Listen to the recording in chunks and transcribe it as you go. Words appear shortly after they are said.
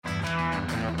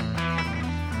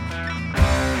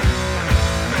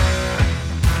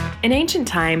In ancient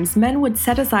times, men would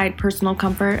set aside personal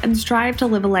comfort and strive to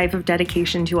live a life of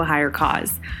dedication to a higher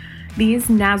cause. These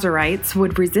Nazarites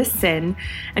would resist sin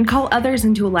and call others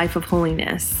into a life of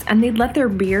holiness, and they'd let their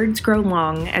beards grow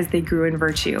long as they grew in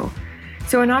virtue.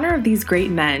 So in honor of these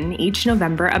great men, each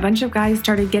November, a bunch of guys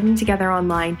started getting together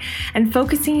online and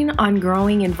focusing on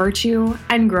growing in virtue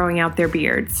and growing out their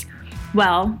beards.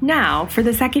 Well, now, for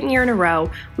the second year in a row,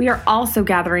 we are also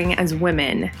gathering as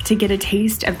women to get a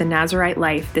taste of the Nazarite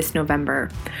life this November.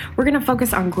 We're going to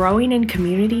focus on growing in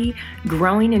community,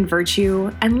 growing in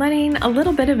virtue, and letting a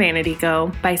little bit of vanity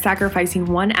go by sacrificing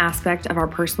one aspect of our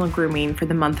personal grooming for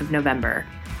the month of November.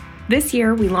 This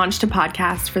year, we launched a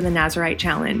podcast for the Nazarite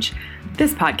Challenge.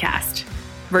 This podcast,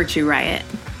 Virtue Riot.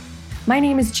 My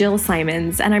name is Jill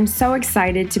Simons, and I'm so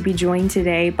excited to be joined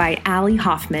today by Allie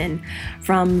Hoffman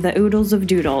from the Oodles of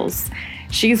Doodles.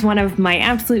 She's one of my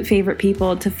absolute favorite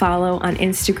people to follow on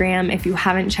Instagram. If you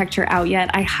haven't checked her out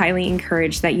yet, I highly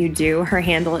encourage that you do. Her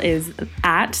handle is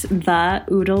at the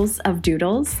Oodles of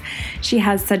Doodles. She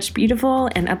has such beautiful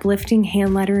and uplifting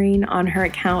hand lettering on her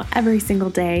account every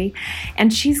single day,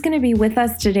 and she's going to be with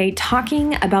us today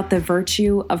talking about the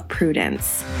virtue of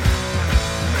prudence.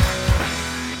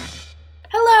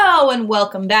 Hello and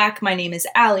welcome back. My name is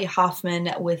Allie Hoffman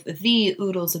with the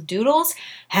Oodles of Doodles.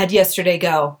 How'd yesterday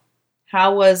go?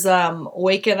 How was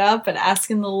waking up and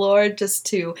asking the Lord just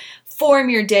to form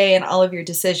your day and all of your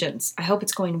decisions? I hope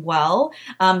it's going well.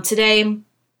 Today,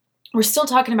 we're still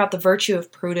talking about the virtue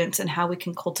of prudence and how we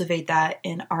can cultivate that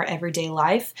in our everyday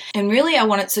life. And really,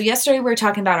 so yesterday we were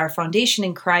talking about our foundation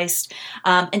in Christ.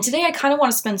 And today I kind of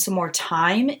want to spend some more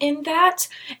time in that.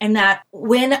 And that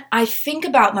when I think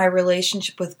about my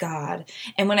relationship with God,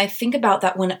 and when I think about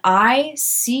that, when I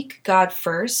seek God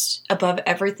first above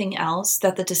everything else,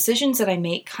 that the decisions that I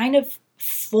make kind of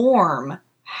form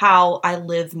how I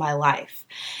live my life.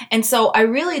 And so I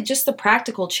really, just the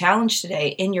practical challenge today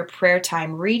in your prayer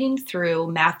time, reading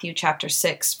through Matthew chapter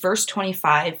 6, verse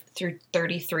 25 through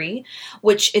 33,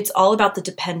 which it's all about the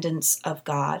dependence of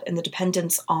God and the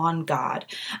dependence on God,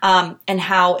 and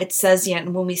how it says,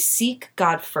 when we seek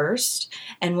God first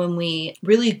and when we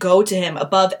really go to Him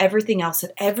above everything else,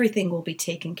 that everything will be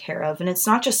taken care of. And it's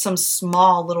not just some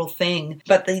small little thing,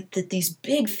 but that these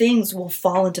big things will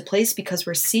fall into place because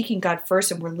we're seeking God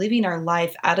first and we're living our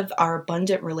life out of our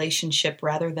abundant relationship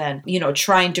rather than,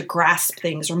 trying to grasp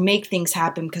things or make things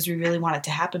happen because we really want it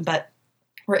to happen. But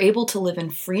we're able to live in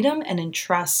freedom and in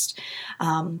trust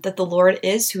that the Lord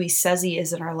is who He says He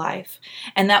is in our life.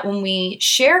 And that when we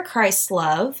share Christ's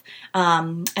love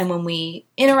and when we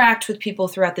interact with people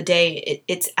throughout the day,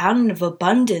 it's out of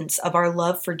abundance of our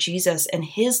love for Jesus and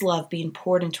His love being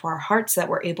poured into our hearts that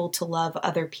we're able to love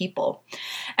other people.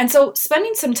 And so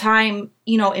spending some time,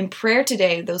 in prayer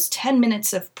today, those 10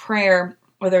 minutes of prayer,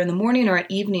 whether in the morning or at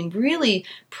evening, really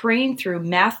praying through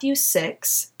Matthew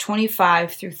 6,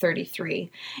 25 through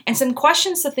 33. And some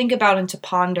questions to think about and to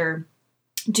ponder.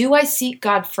 Do I seek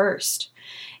God first?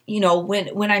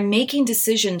 When I'm making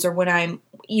decisions or when I'm,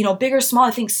 big or small,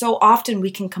 I think so often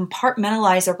we can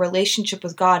compartmentalize our relationship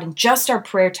with God in just our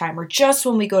prayer time or just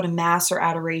when we go to Mass or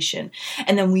adoration.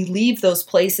 And then we leave those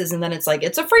places and then it's like,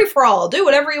 it's a free-for-all. Do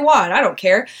whatever you want. I don't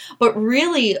care. But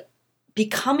really,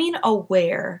 becoming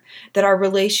aware that our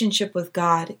relationship with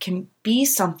God can be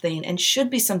something and should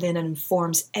be something that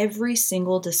informs every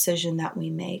single decision that we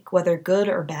make, whether good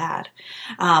or bad.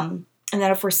 And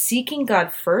that if we're seeking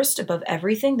God first above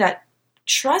everything, that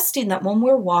trusting that when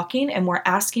we're walking and we're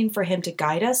asking for Him to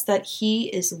guide us, that He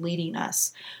is leading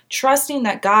us. Trusting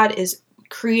that God is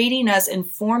creating us and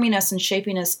forming us and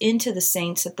shaping us into the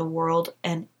saints that the world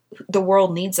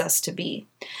needs us to be.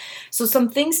 So some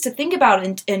things to think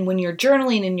about, and when you're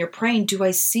journaling and you're praying, do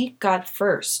I seek God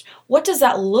first? What does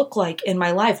that look like in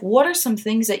my life? What are some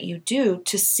things that you do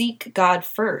to seek God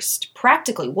first?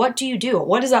 Practically, what do you do?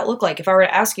 What does that look like? If I were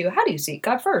to ask you, how do you seek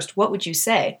God first? What would you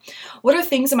say? What are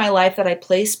things in my life that I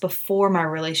place before my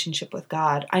relationship with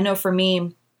God? I know for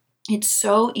me, it's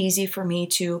so easy for me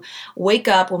to wake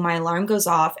up when my alarm goes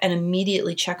off and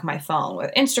immediately check my phone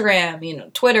with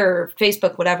Instagram, Twitter,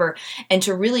 Facebook, whatever, and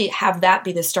to really have that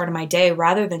be the start of my day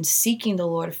rather than seeking the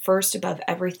Lord first above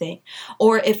everything.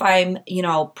 Or if I'm,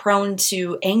 prone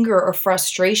to anger or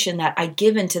frustration, that I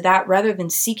give into that rather than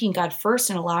seeking God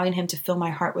first and allowing Him to fill my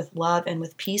heart with love and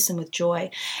with peace and with joy.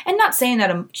 And not saying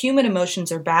that human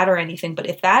emotions are bad or anything, but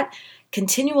if that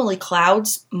continually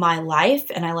clouds my life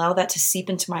and I allow that to seep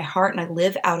into my heart and I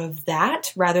live out of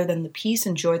that rather than the peace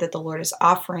and joy that the Lord is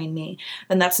offering me,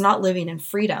 then that's not living in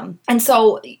freedom. And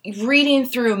so reading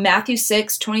through Matthew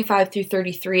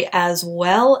 6:25-33, as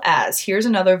well as, here's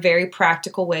another very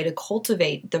practical way to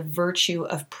cultivate the virtue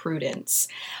of prudence.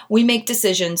 We make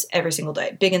decisions every single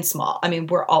day, big and small. I mean,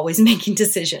 we're always making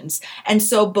decisions. And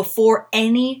so before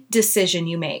any decision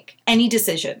you make, any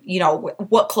decision,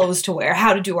 what clothes to wear,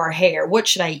 how to do our hair, what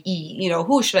should I eat,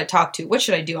 who should I talk to, what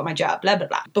should I do at my job, blah, blah,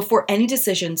 blah. Before any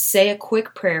decision, say a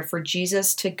quick prayer for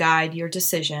Jesus to guide your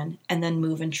decision and then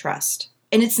move in trust.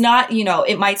 And it's not,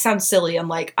 it might sound silly. I'm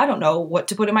like, I don't know what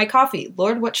to put in my coffee.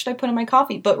 Lord, what should I put in my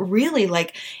coffee? But really,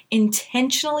 like,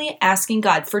 intentionally asking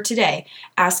God for today,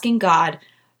 asking God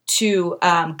to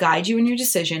guide you in your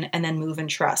decision and then move in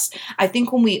trust. I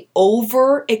think when we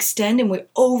overextend and we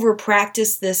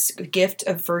over-practice this gift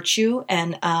of virtue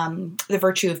and the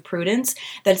virtue of prudence,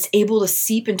 that it's able to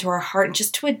seep into our heart and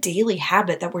just to a daily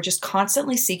habit that we're just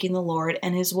constantly seeking the Lord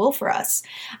and His will for us.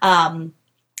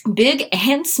 Big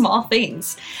and small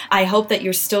things. I hope that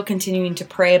you're still continuing to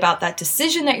pray about that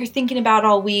decision that you're thinking about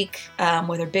all week,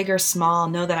 whether big or small.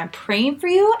 Know that I'm praying for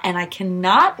you, and I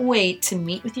cannot wait to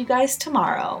meet with you guys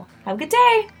tomorrow. Have a good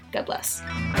day. God bless.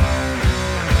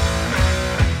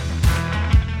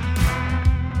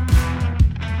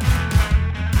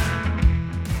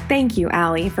 Thank you,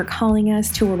 Allie, for calling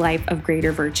us to a life of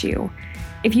greater virtue.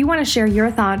 If you want to share your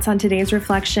thoughts on today's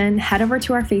reflection, head over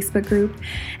to our Facebook group.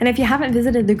 And if you haven't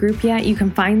visited the group yet, you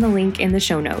can find the link in the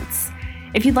show notes.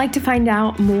 If you'd like to find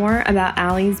out more about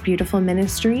Allie's beautiful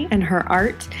ministry and her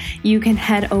art, you can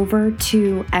head over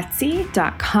to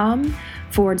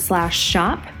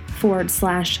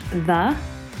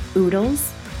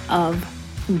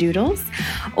etsy.com/shop/the-oodles-of-doodles.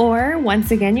 Or once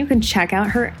again, you can check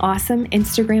out her awesome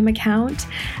Instagram account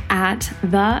at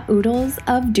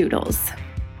the-oodles-of-doodles.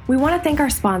 We want to thank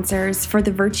our sponsors for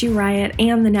the Virtue Riot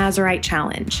and the Nazarite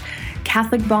Challenge: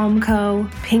 Catholic Balm Co.,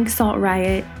 Pink Salt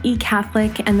Riot,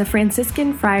 eCatholic, and the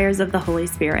Franciscan Friars of the Holy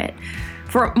Spirit.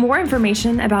 For more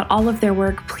information about all of their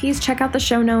work, please check out the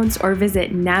show notes or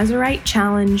visit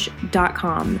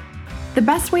nazaritechallenge.com. The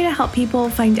best way to help people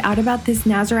find out about this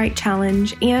Nazarite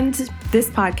Challenge and this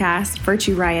podcast,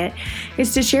 Virtue Riot,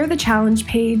 is to share the challenge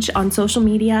page on social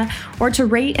media or to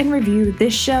rate and review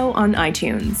this show on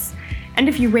iTunes. And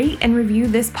if you rate and review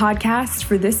this podcast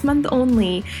for this month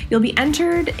only, you'll be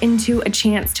entered into a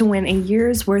chance to win a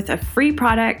year's worth of free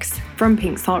products from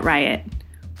Pink Salt Riot,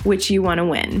 which you want to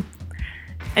win.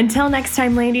 Until next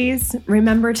time, ladies,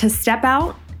 remember to step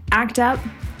out, act up,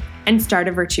 and start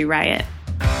a Virtue Riot.